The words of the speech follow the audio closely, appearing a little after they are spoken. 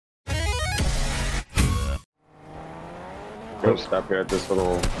Go stop here at this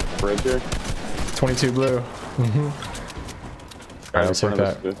little bridge here. 22 blue. Alright, I'll take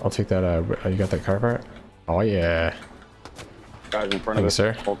that. Us, I'll take that. You got that car part? Oh yeah. Guys in front Thank of us,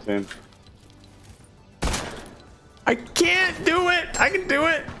 you, sir. Whole team. I can't do it. I can do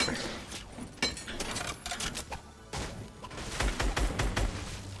it.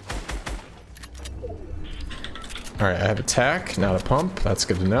 All right, I have attack, not a pump. That's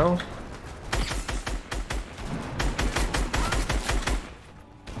good to know.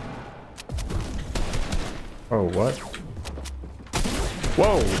 Oh, what?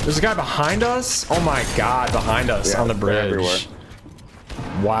 Whoa, there's a guy behind us? Oh my god, behind us on the bridge.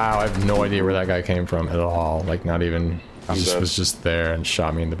 Wow, I have no idea where that guy came from at all. Like, not even. He was just there and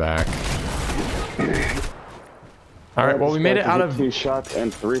shot me in the back. All right, well, we made it out of 2 shots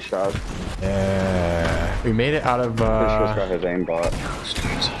and 3 shots. Yeah, we made it out of. This guy has aimbot.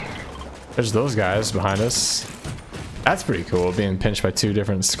 There's those guys behind us. That's pretty cool, being pinched by 2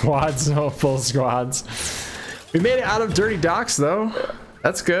 different squads, no full squads. We made it out of dirty docks, though.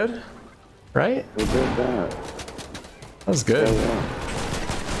 That's good, right? We did that. That was good. Yeah.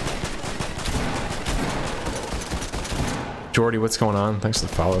 Jordy, what's going on? Thanks for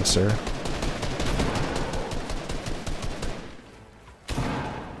the follow, sir.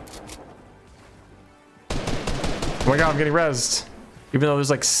 Oh my god, I'm getting rezzed. Even though there's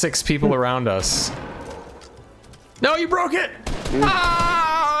like 6 people around us. No, you broke it!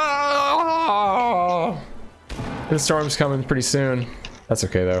 Ah! The storm's coming pretty soon. That's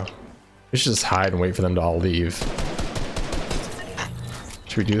okay though. We should just hide and wait for them to all leave.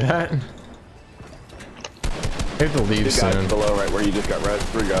 Should we do that? We have to leave soon. Guys below, right where you just got rezzed.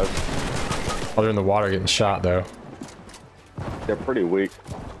 3 guys. Oh, they're in the water getting shot though. They're pretty weak.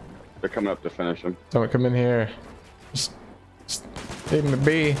 They're coming up to finish them. Don't come in here. Just leave them to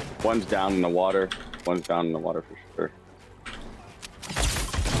be. One's down in the water. One's down in the water for sure.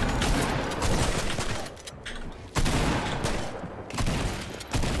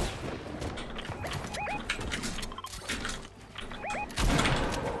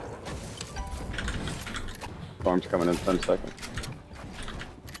 Storm's coming in 10 seconds.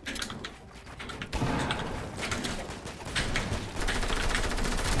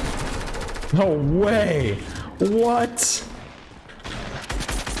 No way! What?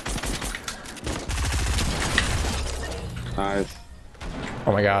 Nice.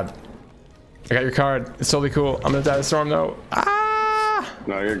 Oh my god. I got your card. It's totally cool. I'm gonna die of the storm though. Ah!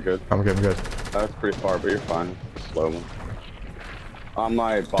 No, you're good. I'm good, I'm good. That's pretty far, but you're fine. Slow one. On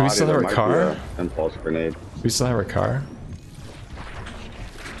my body, Do we still have there a might car? be a impulse grenade. We still have our car?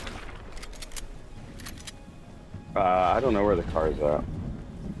 I don't know where the car is at.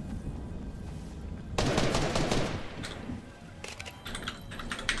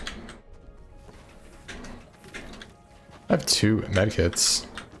 I have 2 medkits.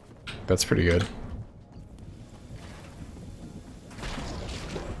 That's pretty good.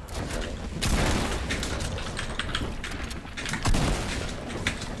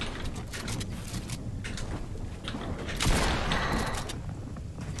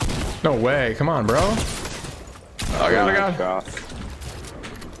 No way, come on, bro. Oh god, oh god.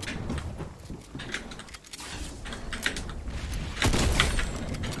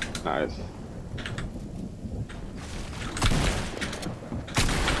 Nice.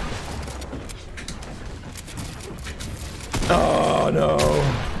 Oh no.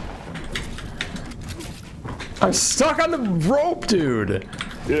 I'm stuck on the rope, dude.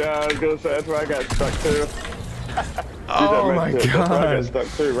 Yeah, I was gonna say that's where I got stuck too. Oh my That's where I got god. stuck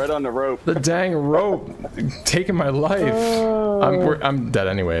too, right on the rope. The dang rope taking my life. I'm dead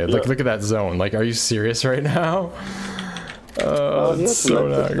anyway. Look at that zone. Like, are you serious right now? Oh, it's so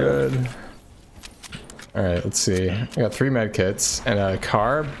not good. All right, let's see. I got 3 med kits and a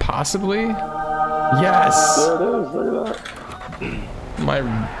car, possibly. Yes. There it is. Look at that. My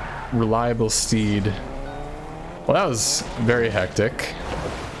reliable steed. Well, that was very hectic.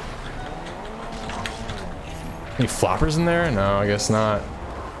 Any floppers in there? No, I guess not.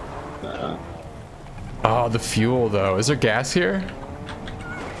 Nah. Oh, the fuel though. Is there gas here?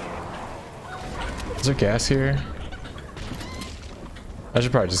 Is there gas here? I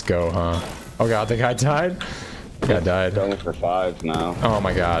should probably just go, huh? Oh god, the guy died? The guy died. Going for 5 now. Oh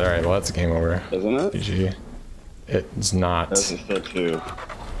my god, alright, well that's a game over. Isn't it? GG. It's not. This is still 2.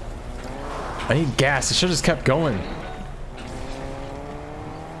 I need gas. It should have just kept going.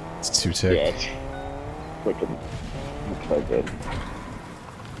 It's 2 tick. Yeah, it's freaking. Looks so good.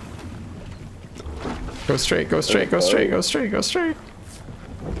 Go straight, go straight, go straight, go straight, go straight.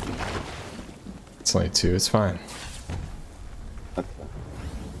 It's only 2, it's fine.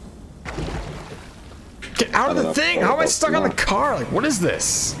 Get out of the thing! How am I stuck on the car? Like, what is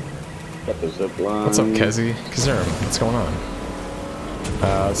this? Got the zip line. What's up, Kezi? Kazeem, what's going on?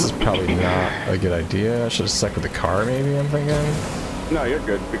 This is probably not a good idea. I should have stuck with the car, maybe, I'm thinking. No, you're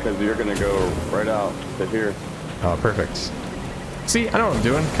good, because you're gonna go right out to here. Oh, perfect. See, I know what I'm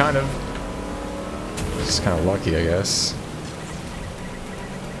doing, kind of. Just kind of lucky, I guess.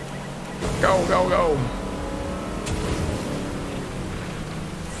 Go, go, go!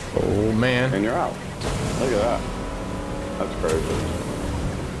 Oh, man. And you're out. Look at that. That's crazy.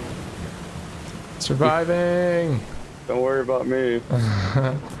 Surviving! Don't worry about me.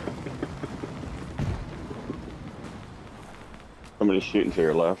 Somebody's shooting to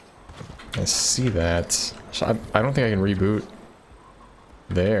your left. I see that. I don't think I can reboot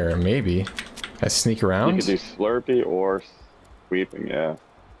there. Maybe. I sneak around? You could do Slurpee or sweeping, yeah.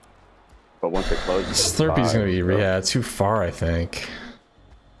 But once it closes, Slurpee's gonna be, yeah, too far, I think.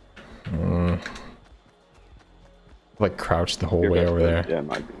 Like crouched the whole way over there. Yeah,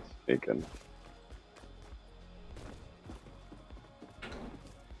 might be sneaking.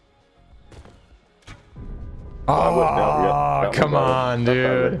 Oh, come on,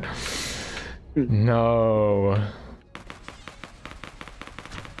 dude. No.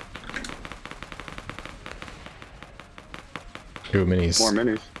 Ooh, minis. More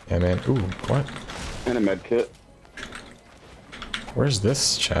minis. Yeah, man. Ooh, what? And a med kit. Where's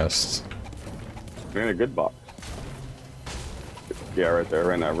this chest? And a good box. Yeah, right there,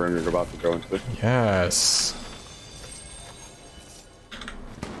 right in that room you're about to go into. Yes.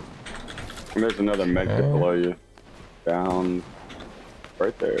 And there's another med kit below you. Down.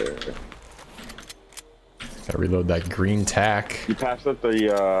 Right there. Gotta reload that green tack. You passed up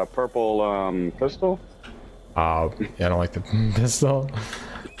the purple pistol? Yeah, I don't like the pistol.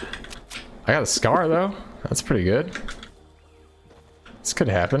 I got a scar though. That's pretty good. This could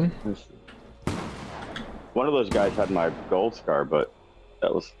happen. One of those guys had my gold scar, but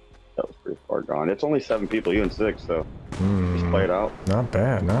that was pretty far gone. It's only 7 people, you and 6, so just play it out. Not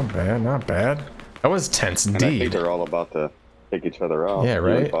bad, not bad, not bad. That was tense And I think indeed. they're all about to take each other out. Yeah,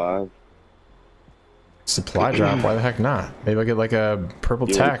 right? 5. Supply drop, why the heck not? Maybe I'll get like a purple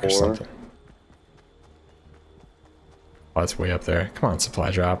tack or 4. something. Oh, it's way up there. Come on, supply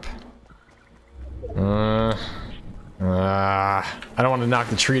drop. I don't want to knock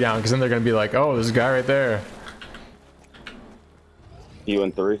the tree down because then they're going to be like, oh, there's a guy right there. You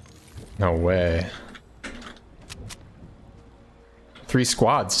and 3. No way. 3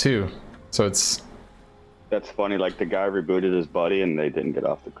 squads too. So it's... That's funny, like the guy rebooted his buddy and they didn't get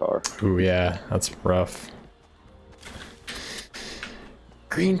off the car. Ooh, yeah, that's rough.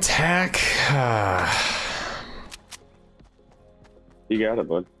 Green tack. You got it,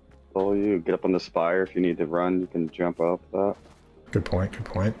 bud. Follow you. Get up on the spire. If you need to run, you can jump up that. Good point, good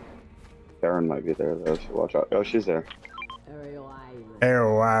point. Karen might be there though, so watch out. Oh, she's there.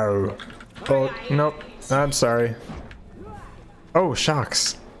 Oh, wow. Oh, nope. I'm sorry. Oh,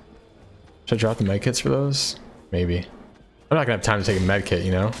 shocks. Should I drop the med kits for those? Maybe. I'm not gonna have time to take a med kit,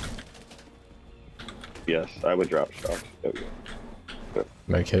 you know? Yes, I would drop shocks. There we go.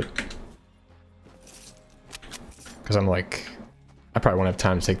 Med kit. Because I'm like, I probably won't have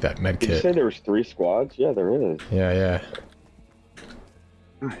time to take that med Did you kit. say there was 3 squads? Yeah, there is. Yeah, yeah.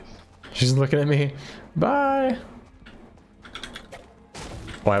 Nice. She's looking at me. Bye.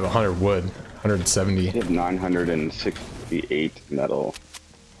 Oh, I have 100 wood. 170. You have 968 metal.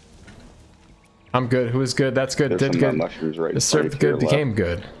 I'm good. Who is good? That's good. There's Did some good. mushrooms right This served to good. your Became left.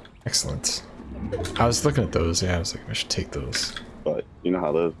 good. Excellent. I was looking at those. Yeah, I was like, I should take those. But you know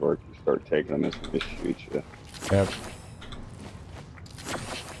how those work. You start taking them, it's gonna shoot you. Yep.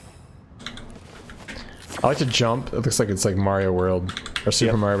 I like to jump. It looks like it's like Mario World or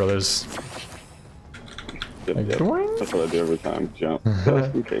Super Mario Brothers. Yep, Like, yep. doing? That's what I do every time. Jump.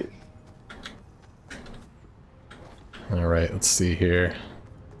 Just in case. All right, let's see here.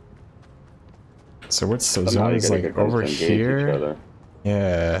 So what's so Somehow you zone's gotta like get them to over engage each here? other.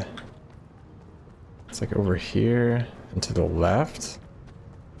 Yeah. It's like over here and to the left.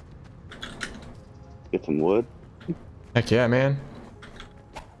 Get some wood. Heck yeah, man.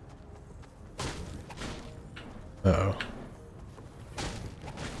 Uh-oh.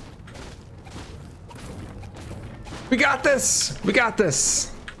 We got this! We got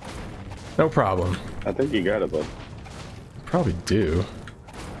this! No problem. I think you got it, bud. Probably do.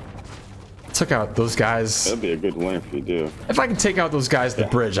 Took out those guys. That'd be a good win if you do. If I can take out those guys at the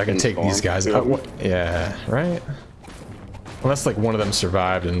bridge, I can take these guys. Yeah, right? Unless like one of them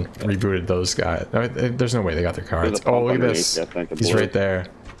survived and rebooted those guys. No, there's no way they got their cards. Oh, look at this. He's right there.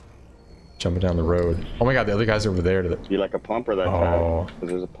 Jumping down the road. Oh my god, the other guy's over there. To the... You like a pump or that Oh. cat? Because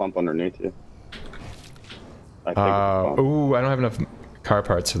there's a pump underneath you. I think it's ooh, I don't have enough car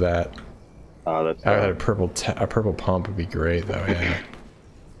parts for that. That's I had a purple pump would be great though. Yeah.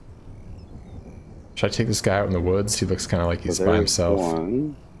 Should I take this guy out in the woods? He looks kind of like he's by himself.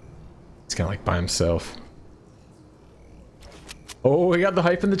 He's kind of like by himself. Oh, we got the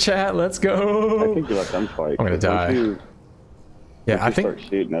hype in the chat. Let's go. I think you let them fight. I'm gonna die. Yeah, I think start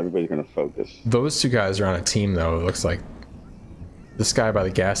shooting, everybody's gonna focus. Those two guys are on a team though. It looks like this guy by the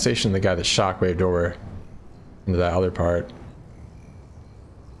gas station, the guy that shockwaved over into that other part.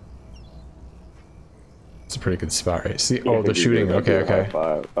 It's a pretty good spot, right? See, oh, they're shooting. Okay, okay.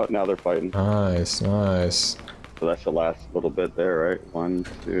 Oh, now they're fighting. Nice, nice. So that's the last little bit there, right? 1,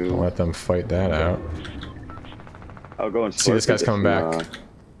 2. I'll let them fight that out. I'll go and see this guy's coming back.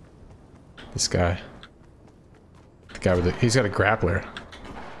 This guy. The guy with the, he's got a grappler.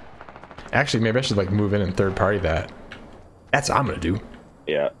 Actually, maybe I should like move in and third party that. That's what I'm gonna do.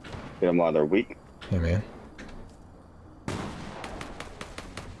 Yeah. Get them while they're weak. Yeah, man.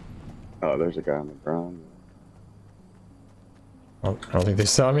 Oh, there's a guy on the ground. Oh, I don't think they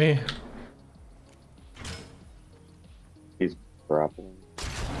saw me. He's grappling.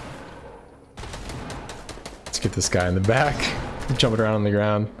 Let's get this guy in the back. Jumping around on the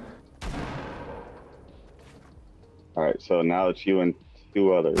ground. Alright, so now it's you and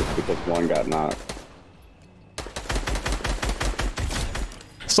 2 others because 1 got knocked.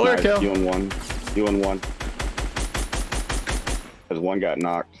 Solar nice, kill. You and 1. You and 1. Because 1 got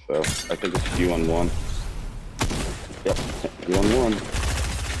knocked, so I think it's you and 1. Yep, you and 1.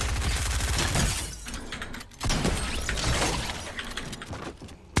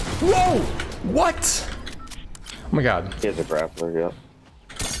 Whoa! What? Oh my god. He has a grappler, yep.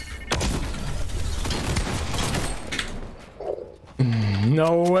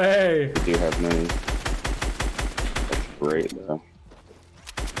 No way! Do you have many? That's great, though.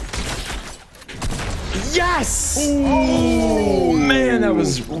 Yes! Oh man, that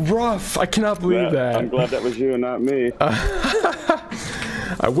was rough. I cannot believe that. I'm glad that was you and not me.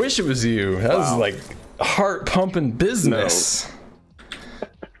 I wish it was you. That was like heart pumping business. No.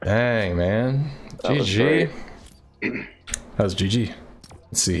 Dang, man. That GG. That was GG.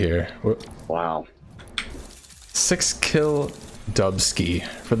 Let's see here. Wow. 6 kill Dubski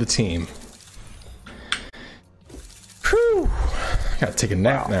for the team. Whew. Gotta take a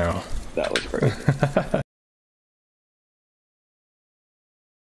nap now. That was great.